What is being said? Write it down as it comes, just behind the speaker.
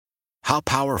How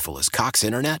powerful is Cox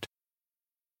Internet?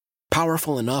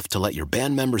 Powerful enough to let your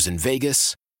band members in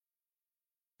Vegas,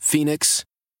 Phoenix,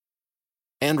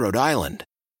 and Rhode Island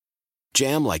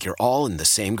jam like you're all in the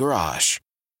same garage.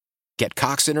 Get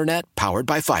Cox Internet powered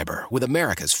by fiber with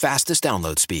America's fastest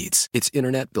download speeds. It's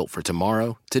internet built for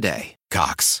tomorrow, today.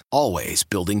 Cox, always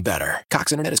building better.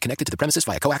 Cox Internet is connected to the premises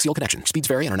via coaxial connection. Speeds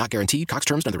vary and are not guaranteed. Cox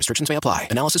terms and other restrictions may apply.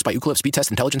 Analysis by Ookla Speed Test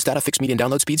Intelligence Data. Fixed median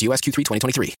download speeds. US Q3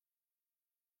 2023.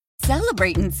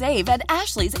 Celebrate and save at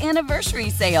Ashley's Anniversary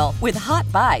Sale. With Hot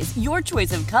Buys, your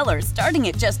choice of colors starting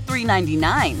at just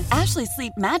 $3.99. Ashley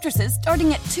Sleep mattresses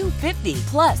starting at $2.50.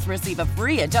 Plus, receive a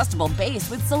free adjustable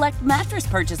base with select mattress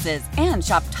purchases. And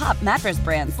shop top mattress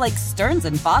brands like Stearns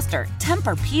 & Foster,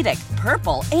 Tempur-Pedic,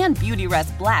 Purple, and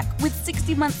Beautyrest Black with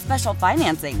 60-month special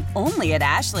financing. Only at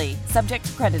Ashley. Subject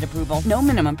to credit approval. No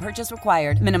minimum purchase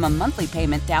required. Minimum monthly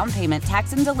payment, down payment,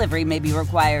 tax, and delivery may be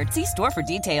required. See store for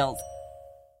details.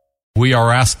 We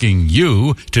are asking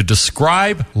you to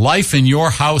describe life in your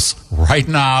house right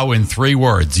now in 3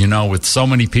 words. You know, with so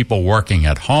many people working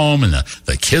at home and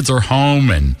the kids are home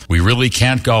and we really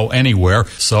can't go anywhere.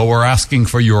 So we're asking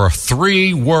for your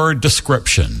 3-word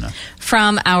description.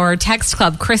 From our text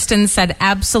club, Kristen said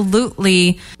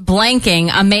absolutely blanking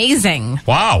amazing.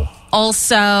 Wow.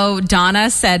 Also, Donna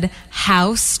said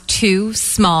house too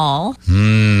small.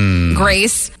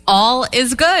 Grace, all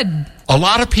is good. A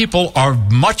lot of people are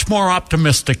much more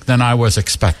optimistic than I was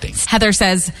expecting. Heather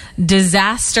says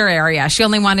disaster area. She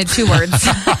only wanted 2 words.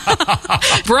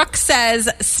 Brooke says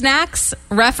snacks,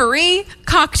 referee,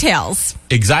 cocktails.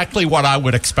 Exactly what I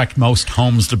would expect most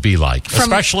homes to be like,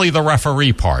 especially the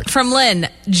referee part. From Lynn,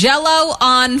 Jell-O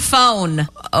on phone.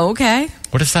 Okay.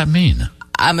 What does that mean?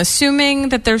 I'm assuming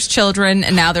that there's children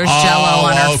and now there's Jell-O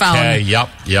on her phone. Okay, yep.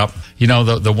 You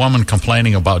know, the woman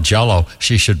complaining about Jell-O,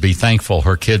 she should be thankful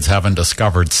her kids haven't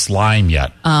discovered slime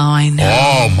yet. Oh, I know.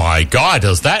 Oh, my God,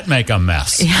 does that make a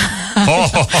mess?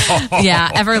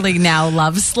 Yeah, Everly now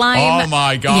loves slime. Oh,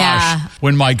 my gosh. Yeah.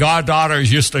 When my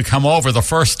goddaughters used to come over, the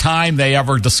first time they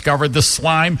ever discovered this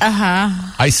slime,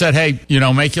 I said, hey,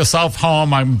 make yourself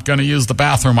home. I'm going to use the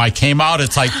bathroom. I came out.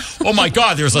 It's like, oh, my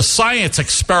God, there's a science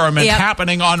experiment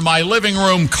happening on my living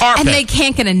room carpet. And they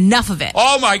can't get enough of it.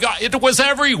 Oh, my God, it was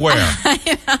everywhere.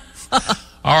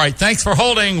 All right, thanks for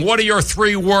holding. What are your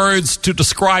 3 words to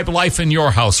describe life in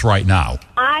your house right now?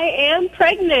 I am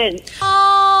pregnant.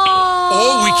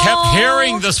 Oh, we kept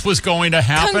hearing this was going to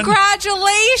happen.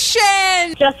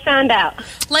 Congratulations. Just found out.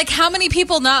 Like, how many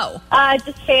people know?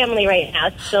 Just family right now.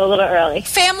 It's still a little early.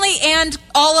 Family and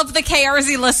all of the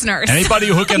KRZ listeners. Anybody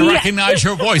who can recognize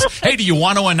your voice. Hey, do you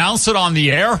want to announce it on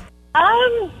the air?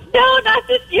 No, not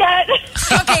just yet.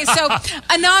 Okay, so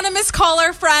anonymous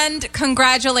caller friend,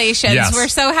 congratulations. Yes. We're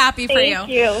so happy for you. Thank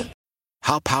you.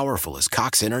 How powerful is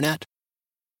Cox Internet?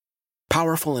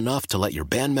 Powerful enough to let your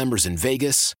band members in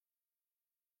Vegas,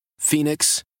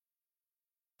 Phoenix,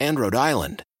 and Rhode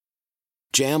Island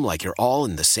jam like you're all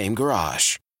in the same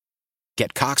garage.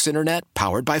 Get Cox Internet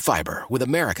powered by fiber with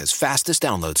America's fastest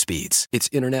download speeds. It's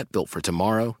internet built for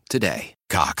tomorrow, today.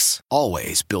 Cox,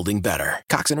 always building better.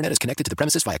 Cox Internet is connected to the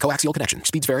premises via coaxial connection.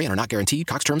 Speeds vary and are not guaranteed.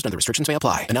 Cox terms and other restrictions may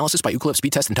apply. Analysis by Ookla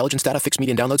Speed Test Intelligence Data. Fixed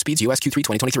median download speeds. US Q3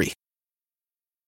 2023.